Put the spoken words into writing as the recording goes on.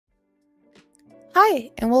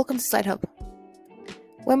Hi, and welcome to SlideHub.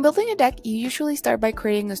 When building a deck, you usually start by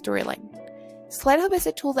creating a storyline. SlideHub is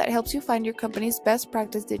a tool that helps you find your company's best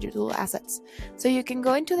practice digital assets, so you can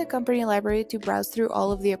go into the company library to browse through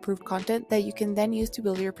all of the approved content that you can then use to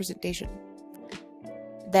build your presentation.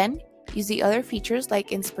 Then, use the other features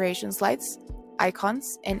like inspiration slides,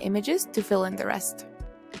 icons, and images to fill in the rest.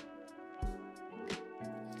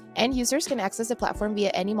 End users can access the platform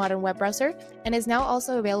via any modern web browser and is now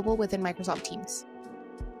also available within Microsoft Teams.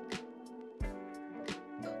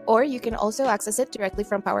 Or you can also access it directly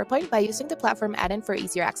from PowerPoint by using the platform add-in for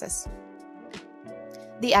easier access.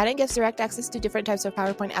 The add-in gives direct access to different types of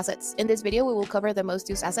PowerPoint assets. In this video, we will cover the most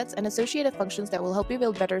used assets and associated functions that will help you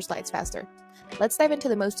build better slides faster. Let's dive into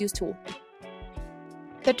the most used tool.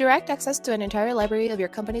 The direct access to an entire library of your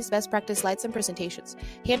company's best practice slides and presentations,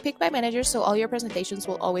 handpicked by managers so all your presentations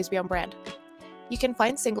will always be on brand. You can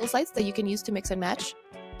find single slides that you can use to mix and match,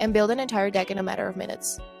 and build an entire deck in a matter of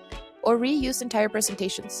minutes. Or reuse entire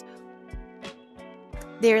presentations.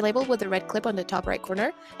 They are labeled with the red clip on the top right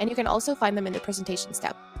corner, and you can also find them in the Presentations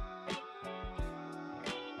tab.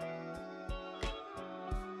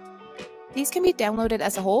 These can be downloaded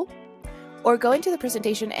as a whole, or go into the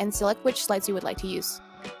presentation and select which slides you would like to use.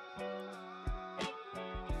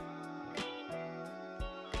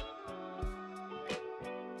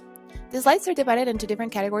 The slides are divided into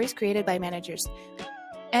different categories created by managers,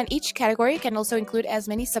 and each category can also include as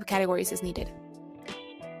many subcategories as needed.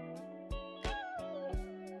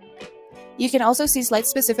 You can also see slides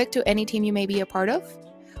specific to any team you may be a part of,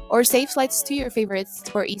 or save slides to your favorites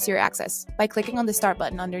for easier access by clicking on the Start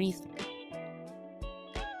button underneath.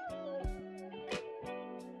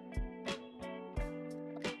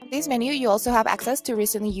 In this menu, you also have access to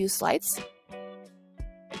recently used slides,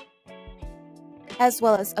 as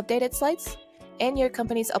well as updated slides and your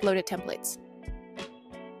company's uploaded templates.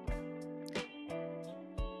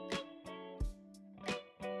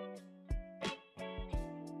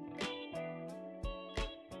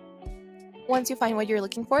 Once you find what you're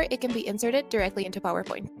looking for, it can be inserted directly into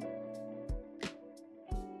PowerPoint.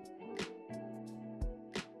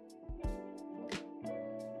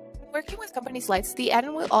 When working with company slides, the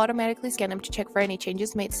add-in will automatically scan them to check for any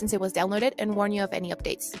changes made since it was downloaded and warn you of any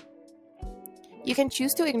updates. You can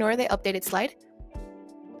choose to ignore the updated slide,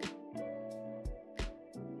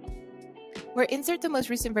 or insert the most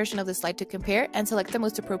recent version of the slide to compare and select the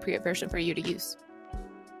most appropriate version for you to use.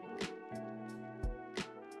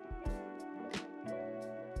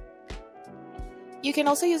 You can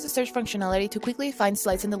also use the search functionality to quickly find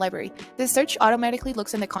slides in the library. The search automatically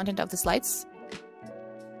looks in the content of the slides,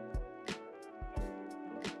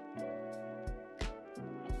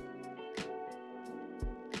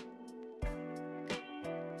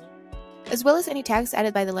 as well as any tags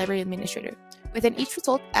added by the library administrator. Within each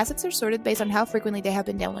result, assets are sorted based on how frequently they have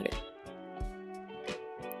been downloaded.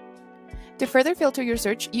 To further filter your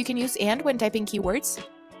search, you can use AND when typing keywords,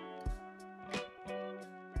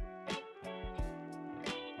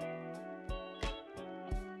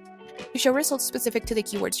 to show results specific to the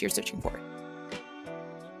keywords you're searching for.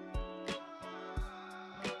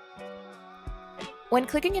 When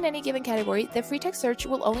clicking in any given category, the free text search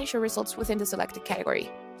will only show results within the selected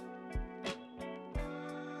category.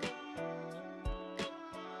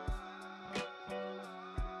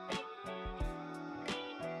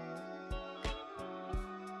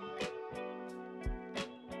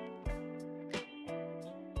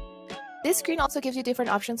 This screen also gives you different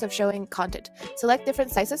options of showing content. Select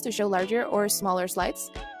different sizes to show larger or smaller slides.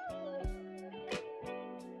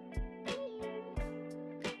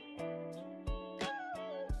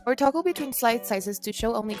 Or toggle between slide sizes to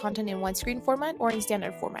show only content in one screen format or in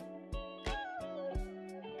standard format.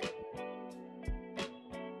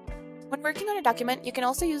 When working on a document, you can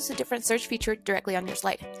also use a different search feature directly on your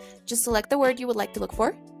slide. Just select the word you would like to look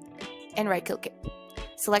for and right-click it.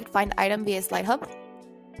 Select Find Item via SlideHub.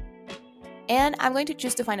 And I'm going to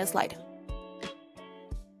choose to find a slide.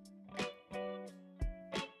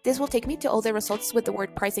 This will take me to all the results with the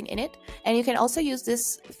word pricing in it, and you can also use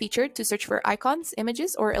this feature to search for icons,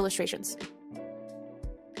 images, or illustrations.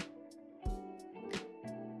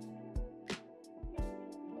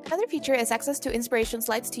 Another feature is access to inspiration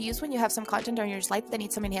slides to use when you have some content on your slides that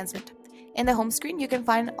needs some enhancement. In the home screen, you can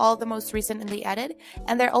find all the most recently added,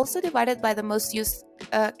 and they're also divided by the most used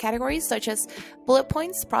categories such as bullet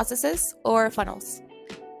points, processes, or funnels.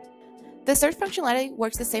 The search functionality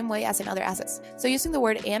works the same way as in other assets, so using the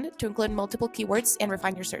word AND to include multiple keywords and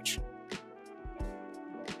refine your search.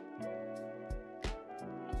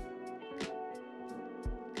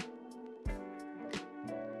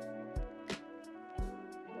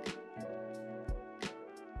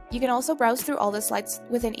 You can also browse through all the slides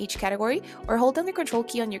within each category, or hold down the Control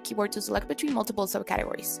key on your keyboard to select between multiple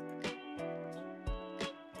subcategories.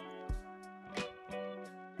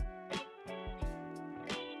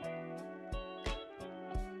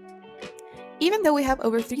 Even though we have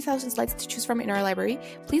over 3,000 slides to choose from in our library,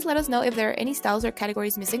 please let us know if there are any styles or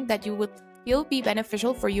categories missing that you would feel be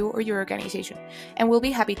beneficial for you or your organization, and we'll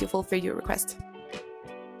be happy to fulfill your request.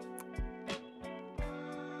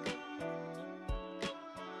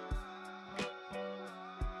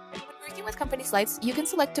 When working with company slides, you can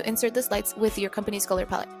select to insert the slides with your company's color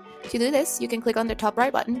palette. To do this, you can click on the top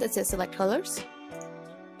right button that says Select Colors,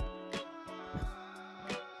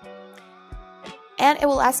 and it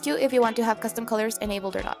will ask you if you want to have custom colors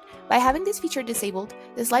enabled or not. By having this feature disabled,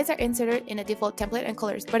 the slides are inserted in a default template and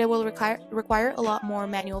colors, but it will require a lot more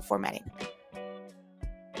manual formatting.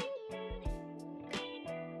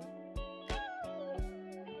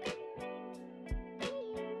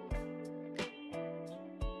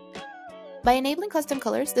 By enabling custom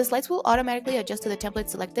colors, the slides will automatically adjust to the template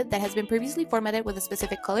selected that has been previously formatted with a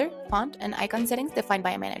specific color, font, and icon settings defined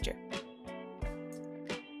by a manager.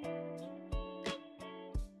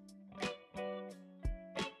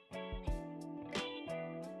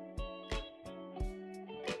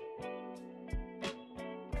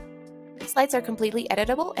 These slides are completely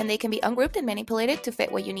editable, and they can be ungrouped and manipulated to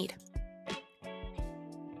fit what you need.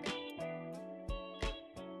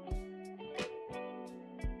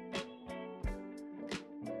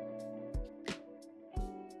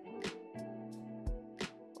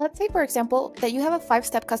 Let's say, for example, that you have a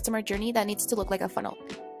 5-step customer journey that needs to look like a funnel.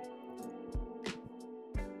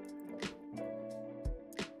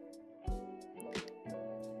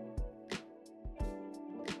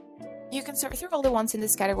 You can sort through all the ones in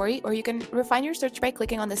this category, or you can refine your search by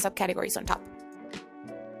clicking on the subcategories on top.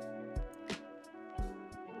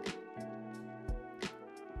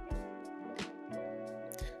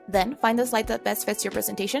 Then, find the slide that best fits your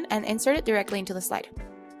presentation and insert it directly into the slide.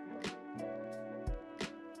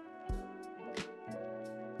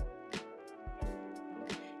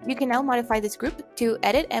 You can now modify this group to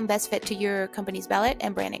edit and best fit to your company's ballot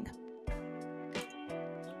and branding.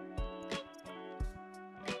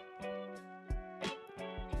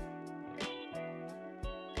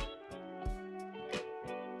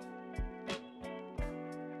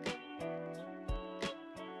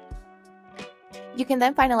 You can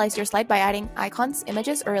then finalize your slide by adding icons,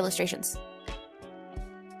 images, or illustrations.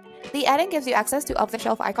 The add-in gives you access to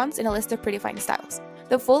off-the-shelf icons in a list of predefined styles.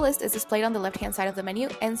 The full list is displayed on the left-hand side of the menu,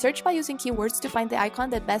 and search by using keywords to find the icon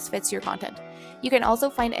that best fits your content. You can also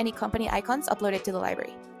find any company icons uploaded to the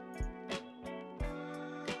library.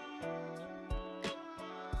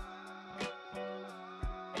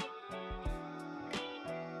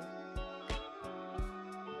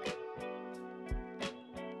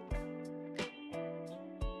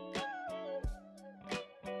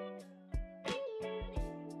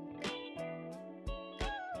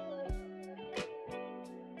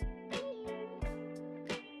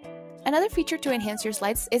 Another feature to enhance your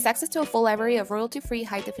slides is access to a full library of royalty-free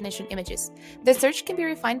high-definition images. The search can be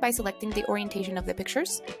refined by selecting the orientation of the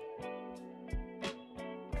pictures,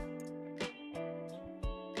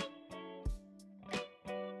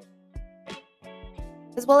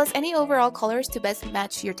 as well as any overall colors to best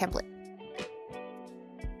match your template.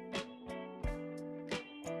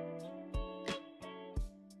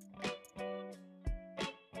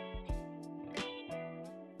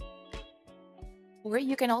 Or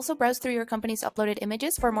you can also browse through your company's uploaded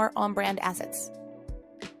images for more on-brand assets.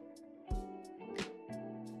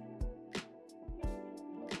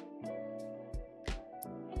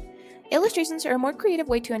 Illustrations are a more creative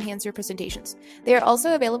way to enhance your presentations. They are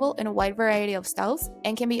also available in a wide variety of styles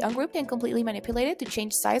and can be ungrouped and completely manipulated to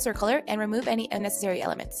change size or color and remove any unnecessary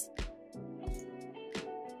elements.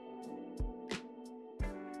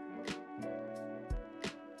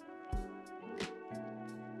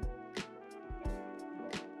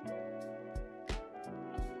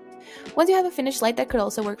 Once you have a finished slide that could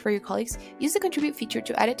also work for your colleagues, use the Contribute feature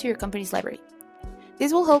to add it to your company's library.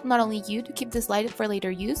 This will help not only you to keep the slide for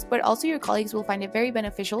later use, but also your colleagues will find it very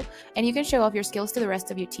beneficial, and you can show off your skills to the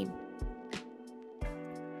rest of your team.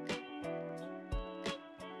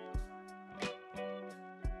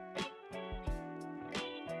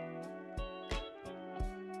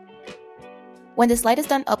 When the slide is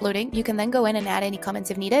done uploading, you can then go in and add any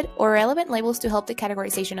comments if needed, or relevant labels to help the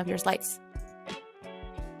categorization of your slides.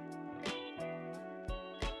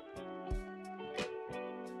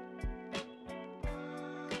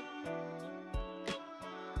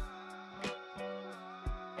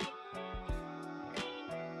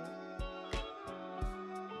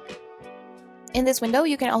 In this window,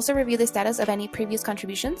 you can also review the status of any previous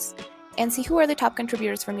contributions and see who are the top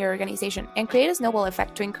contributors from your organization and create a snowball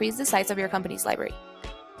effect to increase the size of your company's library.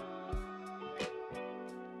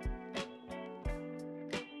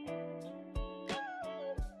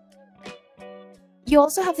 You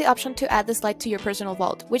also have the option to add the slide to your personal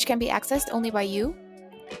vault, which can be accessed only by you.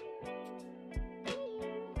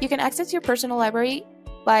 You can access your personal library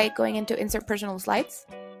by going into Insert Personal Slides.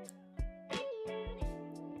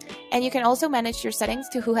 And you can also manage your settings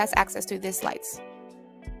to who has access to these slides.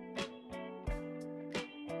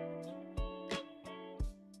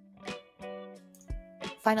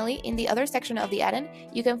 Finally, in the other section of the add-in,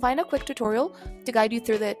 you can find a quick tutorial to guide you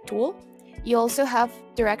through the tool. You also have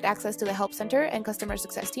direct access to the Help Center and Customer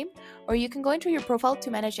Success team, or you can go into your profile to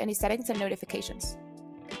manage any settings and notifications.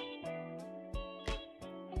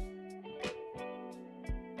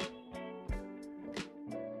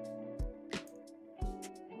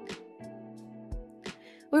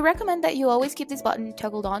 We recommend that you always keep this button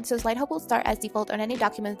toggled on so Slide Help will start as default on any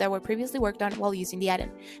documents that were previously worked on while using the add-in.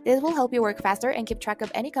 This will help you work faster and keep track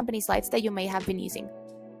of any company slides that you may have been using.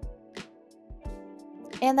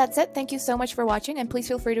 And that's it. Thank you so much for watching, and please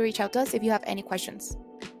feel free to reach out to us if you have any questions.